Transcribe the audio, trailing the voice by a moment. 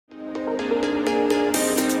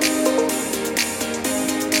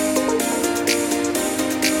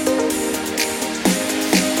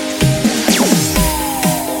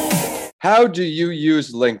How do you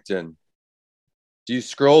use LinkedIn? Do you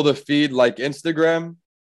scroll the feed like Instagram?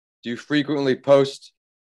 Do you frequently post?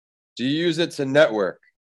 Do you use it to network?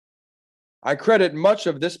 I credit much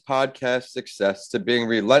of this podcast success to being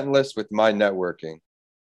relentless with my networking.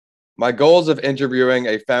 My goals of interviewing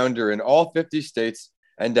a founder in all 50 states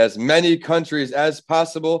and as many countries as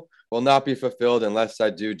possible will not be fulfilled unless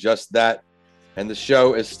I do just that. And the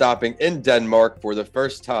show is stopping in Denmark for the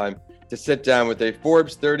first time to sit down with a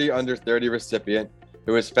Forbes 30 Under 30 recipient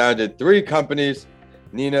who has founded 3 companies,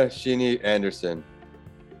 Nina Sheeny Anderson.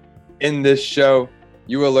 In this show,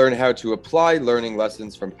 you will learn how to apply learning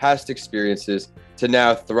lessons from past experiences to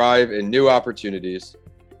now thrive in new opportunities,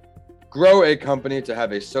 grow a company to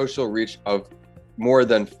have a social reach of more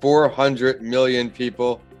than 400 million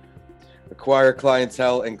people, acquire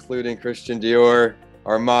clientele including Christian Dior,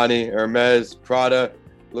 Armani, Hermes, Prada,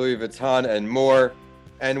 Louis Vuitton, and more,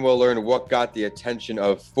 and we'll learn what got the attention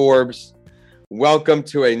of Forbes. Welcome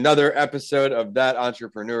to another episode of That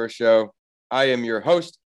Entrepreneur Show. I am your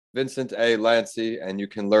host, Vincent A. Lancy, and you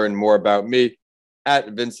can learn more about me at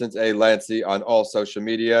Vincent A. Lancy on all social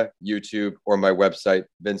media, YouTube, or my website,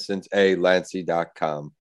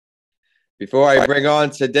 vincentalancy.com. Before I bring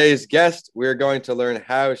on today's guest, we're going to learn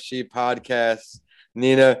how she podcasts.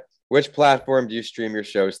 Nina, which platform do you stream your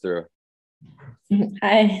shows through?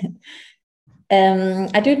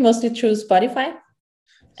 I do it mostly through Spotify,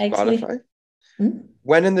 actually. Spotify?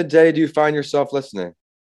 When in the day do you find yourself listening?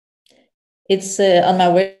 It's on my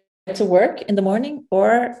way to work in the morning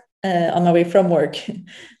or on my way from work.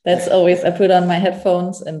 That's always, I put on my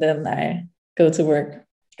headphones and then I go to work.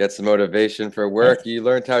 Get some motivation for work. Yes. You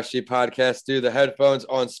learned how she podcasts through the headphones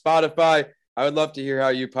on Spotify. I would love to hear how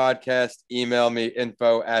you podcast. Email me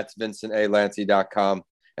info@vincentalancy.com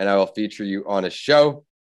and I will feature you on a show.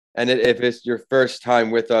 And if it's your first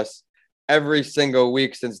time with us, every single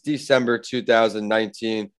week since December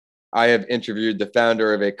 2019, I have interviewed the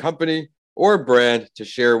founder of a company or brand to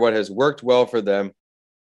share what has worked well for them,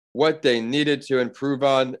 what they needed to improve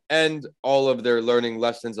on, and all of their learning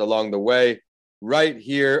lessons along the way right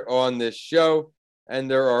here on this show.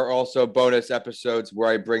 And there are also bonus episodes where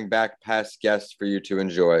I bring back past guests for you to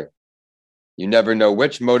enjoy. You never know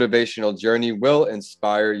which motivational journey will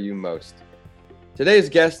inspire you most. Today's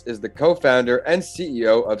guest is the co-founder and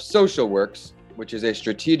CEO of SocialWorks, which is a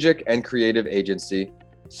strategic and creative agency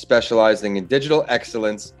specializing in digital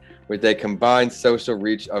excellence with a combined social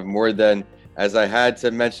reach of more than, as I had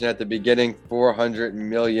to mention at the beginning, 400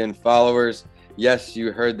 million followers. Yes,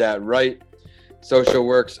 you heard that right.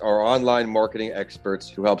 SocialWorks are online marketing experts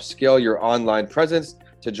who help scale your online presence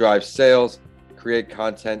to drive sales, create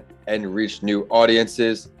content, and reach new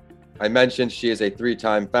audiences. I mentioned she is a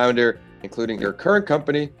 3-time founder, including her current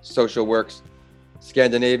company, SocialWorks,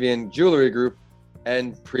 Scandinavian Jewelry Group,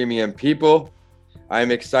 and Premium People.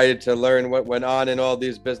 I'm excited to learn what went on in all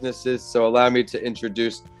these businesses, so allow me to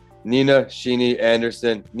introduce Nina Sheeny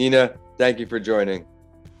Anderson. Nina, thank you for joining.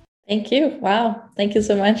 Thank you. Wow. Thank you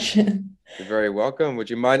so much. You're very welcome.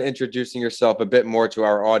 Would you mind introducing yourself a bit more to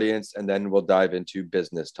our audience, and then we'll dive into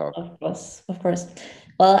business talk? Of course.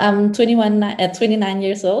 Well, I'm 29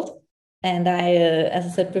 years old, and I, as I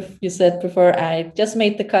said, you said before, I just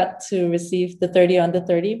made the cut to receive the 30 Under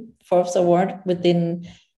 30 Forbes Award within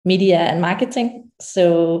media and marketing.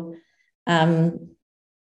 So I'm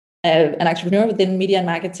an entrepreneur within media and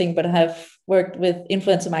marketing, but I have worked with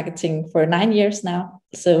influencer marketing for 9 years now.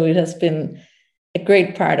 So it has been a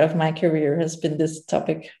great part of my career has been this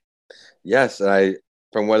topic. Yes,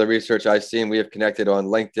 from what the research I've seen, we have connected on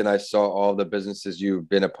LinkedIn. I saw all the businesses you've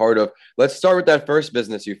been a part of. Let's start with that first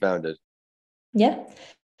business you founded. Yeah,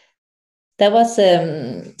 that was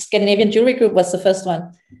Scandinavian Jewelry Group was the first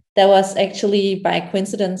one. That was actually by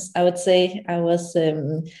coincidence, I would say. I was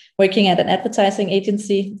working at an advertising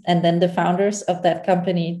agency, and then the founders of that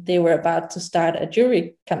company, they were about to start a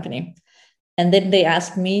jewelry company. And then they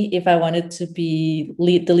asked me if I wanted to be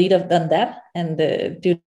the lead of that and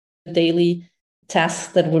do daily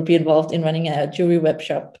tasks that would be involved in running a jewelry web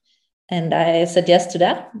shop. And I said yes to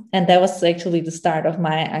that. And that was actually the start of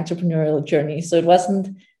my entrepreneurial journey. So it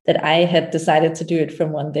wasn't that I had decided to do it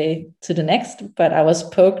from one day to the next, but I was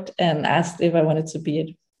poked and asked if I wanted to be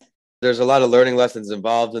it. There's a lot of learning lessons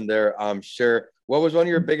involved in there, I'm sure. What was one of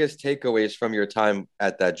your biggest takeaways from your time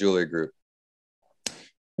at that jewelry group?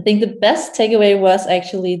 I think the best takeaway was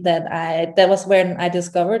actually that was when I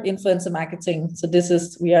discovered influencer marketing. So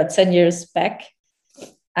we are 10 years back.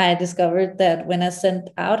 I discovered that when I sent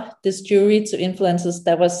out this jewelry to influencers,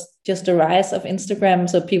 that was just a rise of Instagram.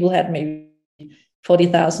 So people had maybe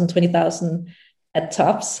 40,000, 20,000 at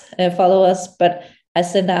tops followers. But I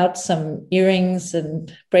sent out some earrings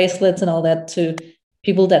and bracelets and all that to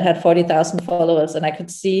people that had 40,000 followers. And I could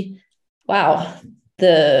see, wow,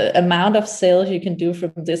 the amount of sales you can do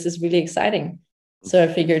from this is really exciting. So I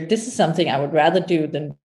figured this is something I would rather do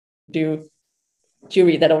than do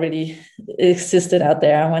jewelry that already existed out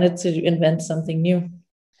there. I wanted to invent something new.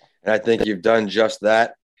 And I think you've done just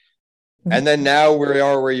that. And then now we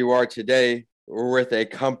are where you are today. We're with a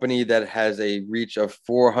company that has a reach of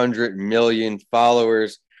 400 million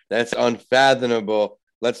followers. That's unfathomable.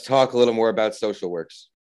 Let's talk a little more about Socialworks.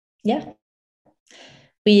 Yeah.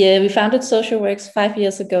 We founded Socialworks 5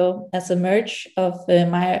 years ago as a merge of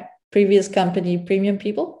my previous company, Premium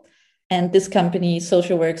People, and this company,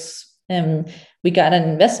 Socialworks. We got an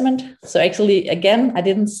investment. So actually, again, I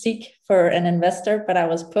didn't seek for an investor, but I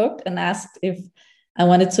was poked and asked if I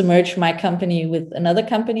wanted to merge my company with another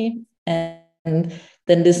company, and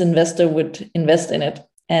then this investor would invest in it.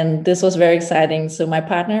 And this was very exciting. So my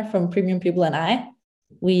partner from Premium People and I,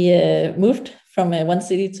 we moved from one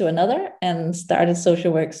city to another and started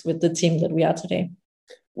Socialworks with the team that we are today.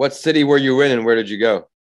 What city were you in and where did you go?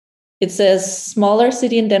 It's a smaller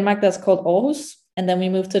city in Denmark that's called Aarhus. And then we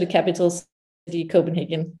moved to the capital city,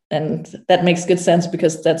 Copenhagen. And that makes good sense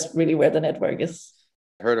because that's really where the network is.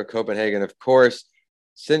 I heard of Copenhagen, of course.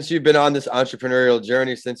 Since you've been on this entrepreneurial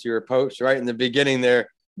journey, since you were poached right in the beginning there,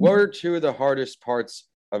 what were two of the hardest parts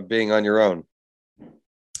of being on your own?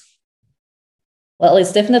 Well,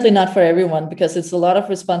 it's definitely not for everyone because it's a lot of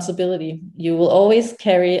responsibility. You will always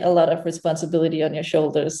carry a lot of responsibility on your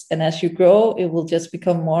shoulders. And as you grow, it will just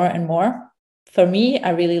become more and more. For me,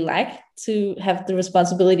 I really like to have the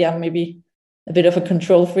responsibility. I'm maybe a bit of a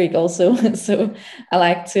control freak also. So I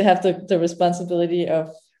like to have the responsibility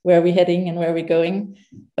of where we're heading and where we're going.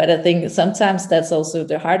 But I think sometimes that's also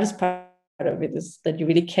the hardest part of it, is that you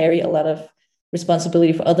really carry a lot of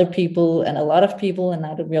responsibility for other people and a lot of people. And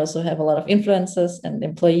now that we also have a lot of influencers and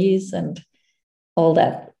employees and all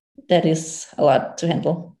that, that is a lot to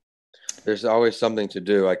handle. There's always something to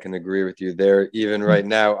do. I can agree with you there. Even right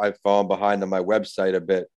now, I've fallen behind on my website a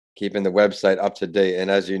bit, keeping the website up to date. And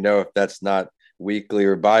as you know, if that's not weekly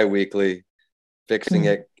or bi-weekly, fixing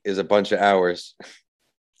it is a bunch of hours.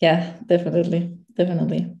 Yeah, definitely.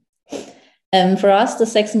 And for us, the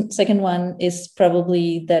second one is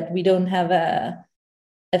probably that we don't have a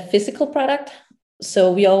physical product.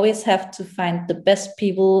 So we always have to find the best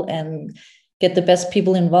people and get the best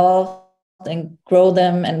people involved and grow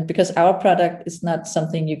them. And because our product is not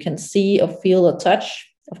something you can see or feel or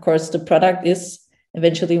touch, of course, the product is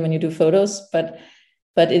eventually when you do photos, but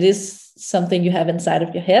it is something you have inside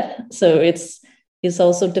of your head. So it's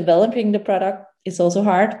also developing the product. It's also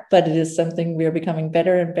hard, but it is something we're becoming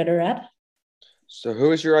better and better at. So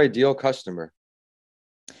who is your ideal customer?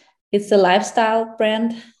 It's a lifestyle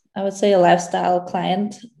brand. I would say a lifestyle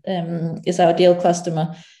client is our ideal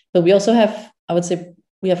customer. But we also have, I would say,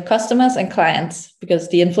 we have customers and clients because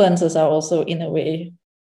the influencers are also, in a way,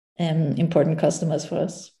 important customers for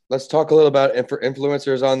us. Let's talk a little about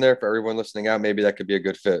influencers on there for everyone listening out. Maybe that could be a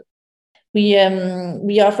good fit. We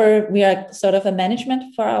are sort of a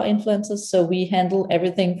management for our influencers. So we handle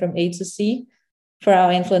everything from A to Z. For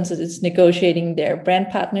our influencers, it's negotiating their brand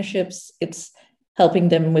partnerships. It's helping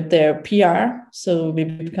them with their PR. So we're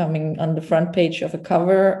becoming on the front page of a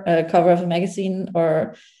cover of a magazine,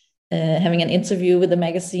 or having an interview with a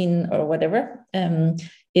magazine or whatever.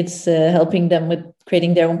 It's helping them with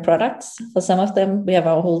creating their own products. For some of them, we have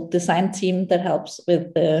our whole design team that helps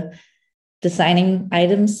with designing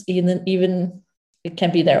items. Even it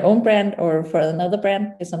can be their own brand or for another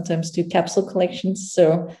brand. We sometimes do capsule collections.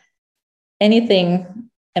 So anything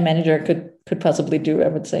a manager could possibly do, I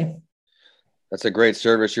would say. That's a great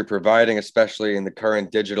service you're providing, especially in the current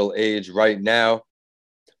digital age right now.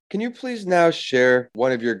 Can you please now share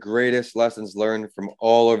one of your greatest lessons learned from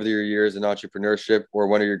all over your years in entrepreneurship, or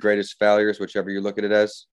one of your greatest failures, whichever you look at it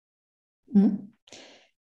as? Mm-hmm.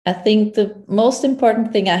 I think the most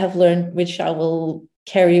important thing I have learned, which I will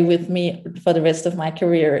carry with me for the rest of my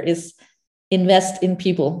career, is invest in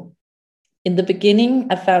people. In the beginning,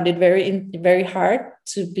 I found it very hard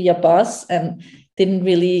to be a boss, and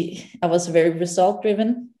I was very result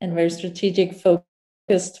driven and very strategic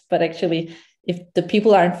focused, but actually if the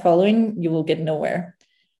people aren't following, you will get nowhere.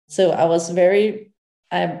 So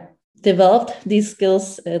I developed these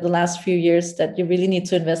skills the last few years, that you really need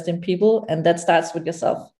to invest in people, and that starts with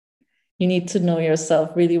yourself. You need to know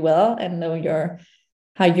yourself really well and know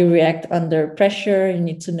how you react under pressure. You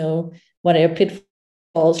need to know what are your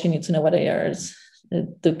pitfalls. You need to know what are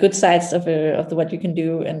the good sides of what you can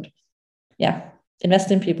do, and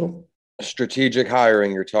invest in people. Strategic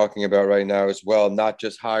hiring you're talking about right now as well, not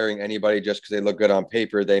just hiring anybody just because they look good on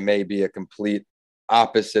paper. They may be a complete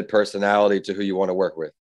opposite personality to who you want to work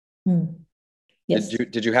with. Yes.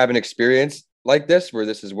 Did you have an experience like this where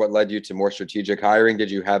this is what led you to more strategic hiring?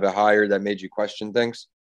 Did you have a hire that made you question things?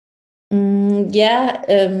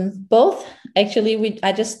 Yeah, both actually.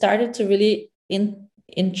 I just started to really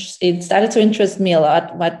it started to interest me a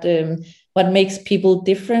lot. What makes people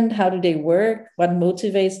different? How do they work? What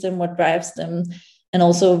motivates them? What drives them? And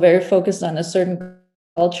also very focused on a certain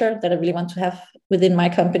culture that I really want to have within my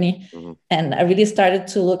company. Mm-hmm. And I really started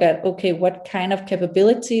to look at, okay, what kind of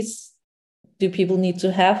capabilities do people need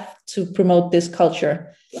to have to promote this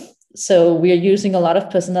culture? So we are using a lot of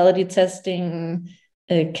personality testing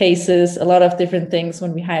cases, a lot of different things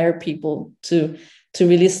when we hire people to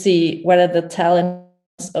really see what are the talents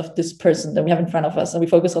of this person that we have in front of us. And we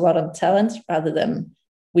focus a lot on talents rather than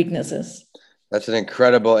weaknesses. That's an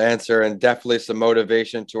incredible answer and definitely some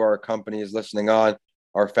motivation to our companies listening on,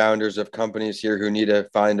 our founders of companies here who need to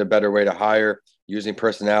find a better way to hire. Using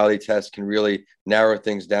personality tests can really narrow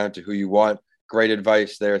things down to who you want. Great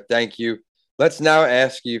advice there. Thank you. Let's now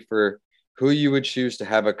ask you for who you would choose to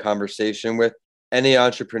have a conversation with, any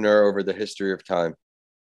entrepreneur over the history of time.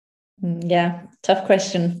 Yeah, tough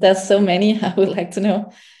question. There's so many I would like to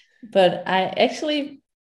know. But I actually,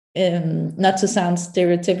 not to sound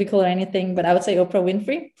stereotypical or anything, but I would say Oprah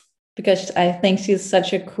Winfrey, because I think she's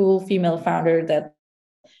such a cool female founder that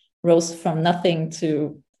rose from nothing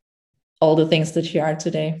to all the things that she are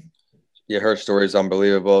today. Yeah, her story is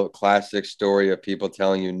unbelievable. Classic story of people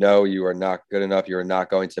telling you, no, you are not good enough. You are not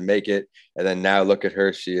going to make it. And then now look at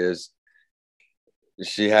her. She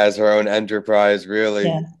has her own enterprise, really.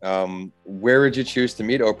 Yeah. Where would you choose to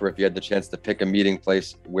meet Oprah if you had the chance to pick a meeting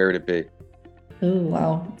place? Where would it be? Oh,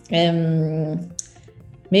 wow.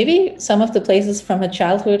 Maybe some of the places from her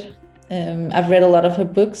childhood. I've read a lot of her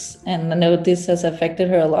books, and I know this has affected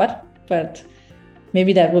her a lot, but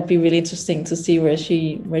maybe that would be really interesting to see where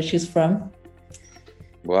she's from.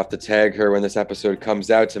 We'll have to tag her when this episode comes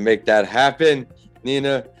out to make that happen.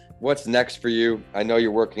 Nina, what's next for you? I know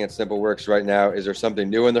you're working at SimpleWorks right now. Is there something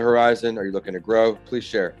new in the horizon? Are you looking to grow? Please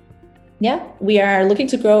share. Yeah, we are looking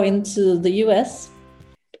to grow into the US.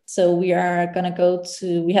 So we are going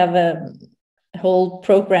to we have a whole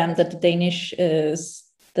program that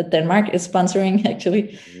that Denmark is sponsoring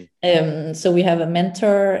actually. Mm-hmm. So we have a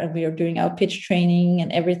mentor and we are doing our pitch training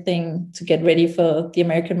and everything to get ready for the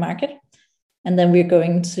American market. And then we're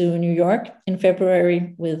going to New York in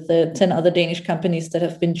February with 10 other Danish companies that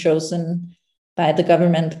have been chosen by the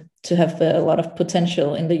government to have a lot of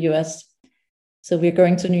potential in the US. So we're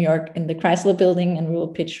going to New York in the Chrysler building and we will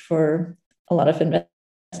pitch for a lot of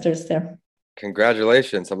investors there.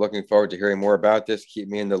 Congratulations. I'm looking forward to hearing more about this. Keep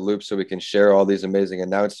me in the loop so we can share all these amazing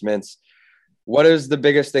announcements. What is the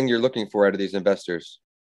biggest thing you're looking for out of these investors?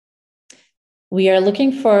 We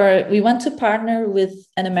want to partner with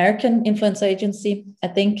an American influence agency. I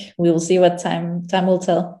think we will see what time will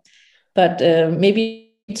tell. But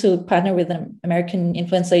maybe to partner with an American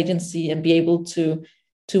influence agency and be able to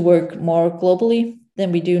work more globally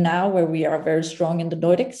than we do now, where we are very strong in the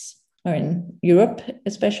Nordics or in Europe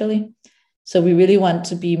especially. So we really want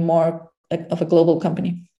to be more of a global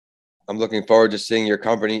company. I'm looking forward to seeing your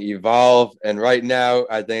company evolve. And right now,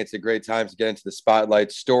 I think it's a great time to get into the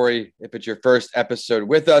spotlight story. If it's your first episode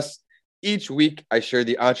with us, each week I share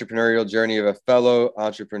the entrepreneurial journey of a fellow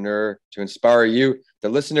entrepreneur to inspire you, the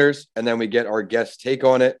listeners, and then we get our guest take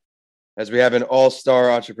on it. As we have an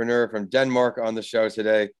all-star entrepreneur from Denmark on the show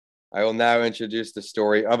today, I will now introduce the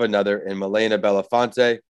story of another in Milena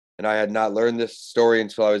Belafonte. And I had not learned this story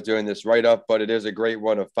until I was doing this write-up, but it is a great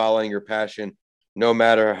one of following your passion, no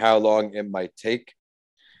matter how long it might take.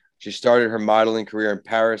 She started her modeling career in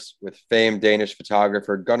Paris with famed Danish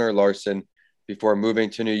photographer Gunnar Larsen before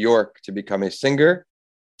moving to New York to become a singer,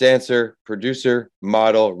 dancer, producer,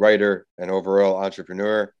 model, writer, and overall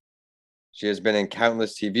entrepreneur. She has been in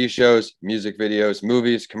countless TV shows, music videos,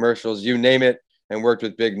 movies, commercials, you name it, and worked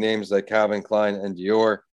with big names like Calvin Klein and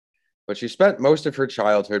Dior. But she spent most of her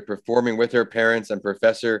childhood performing with her parents and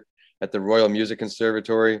professor at the Royal Music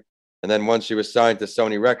Conservatory. And then once she was signed to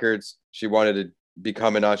Sony Records, she wanted to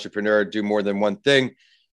become an entrepreneur, do more than one thing.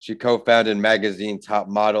 She co-founded magazine Top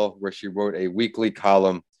Model, where she wrote a weekly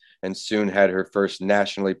column and soon had her first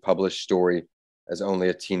nationally published story as only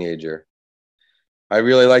a teenager. I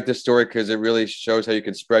really like this story because it really shows how you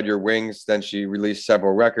can spread your wings. Then she released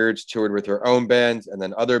several records, toured with her own bands and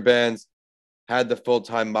then other bands, had the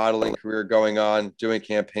full-time modeling career going on, doing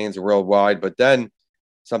campaigns worldwide. But then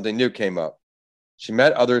something new came up. She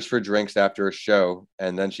met others for drinks after a show,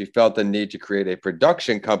 and then she felt the need to create a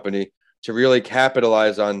production company to really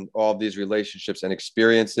capitalize on all of these relationships and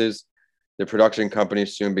experiences, the production company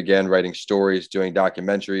soon began writing stories, doing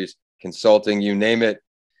documentaries, consulting, you name it.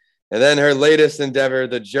 And then her latest endeavor,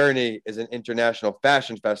 The Journey, is an international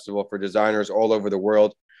fashion festival for designers all over the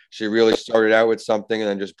world. She really started out with something and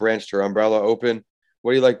then just branched her umbrella open.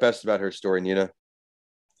 What do you like best about her story, Nina?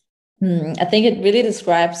 I think it really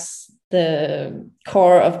describes the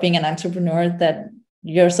core of being an entrepreneur, that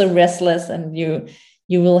you're so restless and you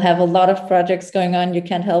will have a lot of projects going on. You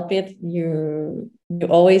can't help it. You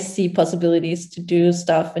always see possibilities to do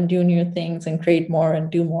stuff and do new things and create more and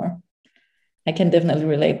do more. I can definitely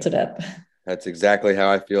relate to that. That's exactly how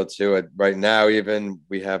I feel too. Right now, even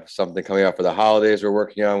we have something coming out for the holidays we're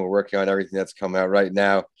working on. We're working on everything that's coming out right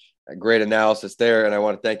now. A great analysis there. And I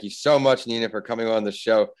want to thank you so much, Nina, for coming on the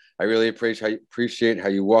show. I really appreciate how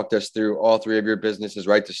you walked us through all three of your businesses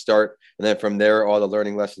right to start. And then from there, all the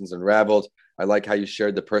learning lessons unraveled. I like how you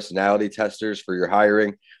shared the personality testers for your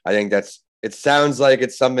hiring. I think it sounds like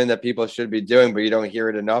it's something that people should be doing, but you don't hear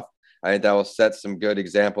it enough. I think that will set some good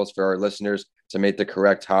examples for our listeners to make the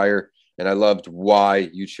correct hire. And I loved why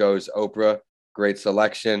you chose Oprah. Great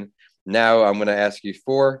selection. Now I'm going to ask you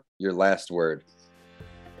for your last word.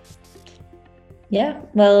 Yeah,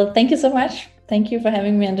 well, thank you so much. Thank you for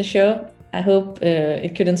having me on the show. I hope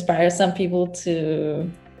it could inspire some people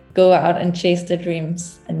to go out and chase their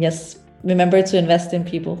dreams. And yes, remember to invest in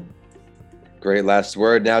people. Great last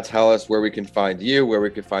word. Now tell us where we can find you, where we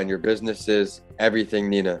can find your businesses, everything,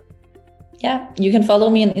 Nina. Yeah, you can follow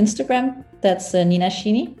me on Instagram. That's Nina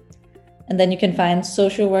Sheeny. And then you can find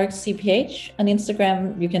Social Works CPH on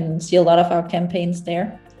Instagram. You can see a lot of our campaigns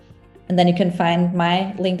there. And then you can find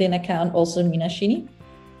my LinkedIn account, also Nina Sheeny.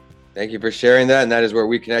 Thank you for sharing that. And that is where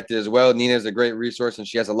we connected as well. Nina is a great resource and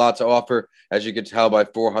she has a lot to offer, as you can tell by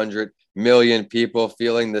 400 million people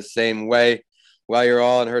feeling the same way. While you're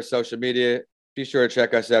all on her social media, be sure to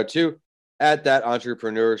check us out too at That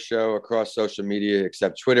Entrepreneur Show across social media,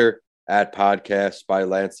 except Twitter, at Podcasts by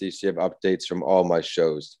Lancey. So you have updates from all my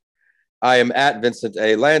shows. I am at Vincent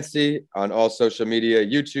A. Lancey on all social media,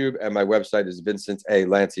 YouTube, and my website is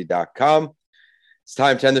vincentalancey.com. It's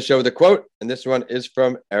time to end the show with a quote, and this one is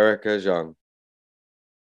from Erica Jong.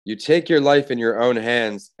 You take your life in your own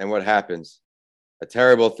hands, and what happens? A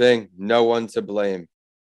terrible thing, no one to blame.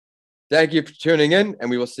 Thank you for tuning in, and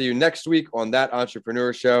we will see you next week on That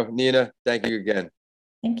Entrepreneur Show. Nina, thank you again.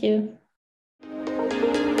 Thank you.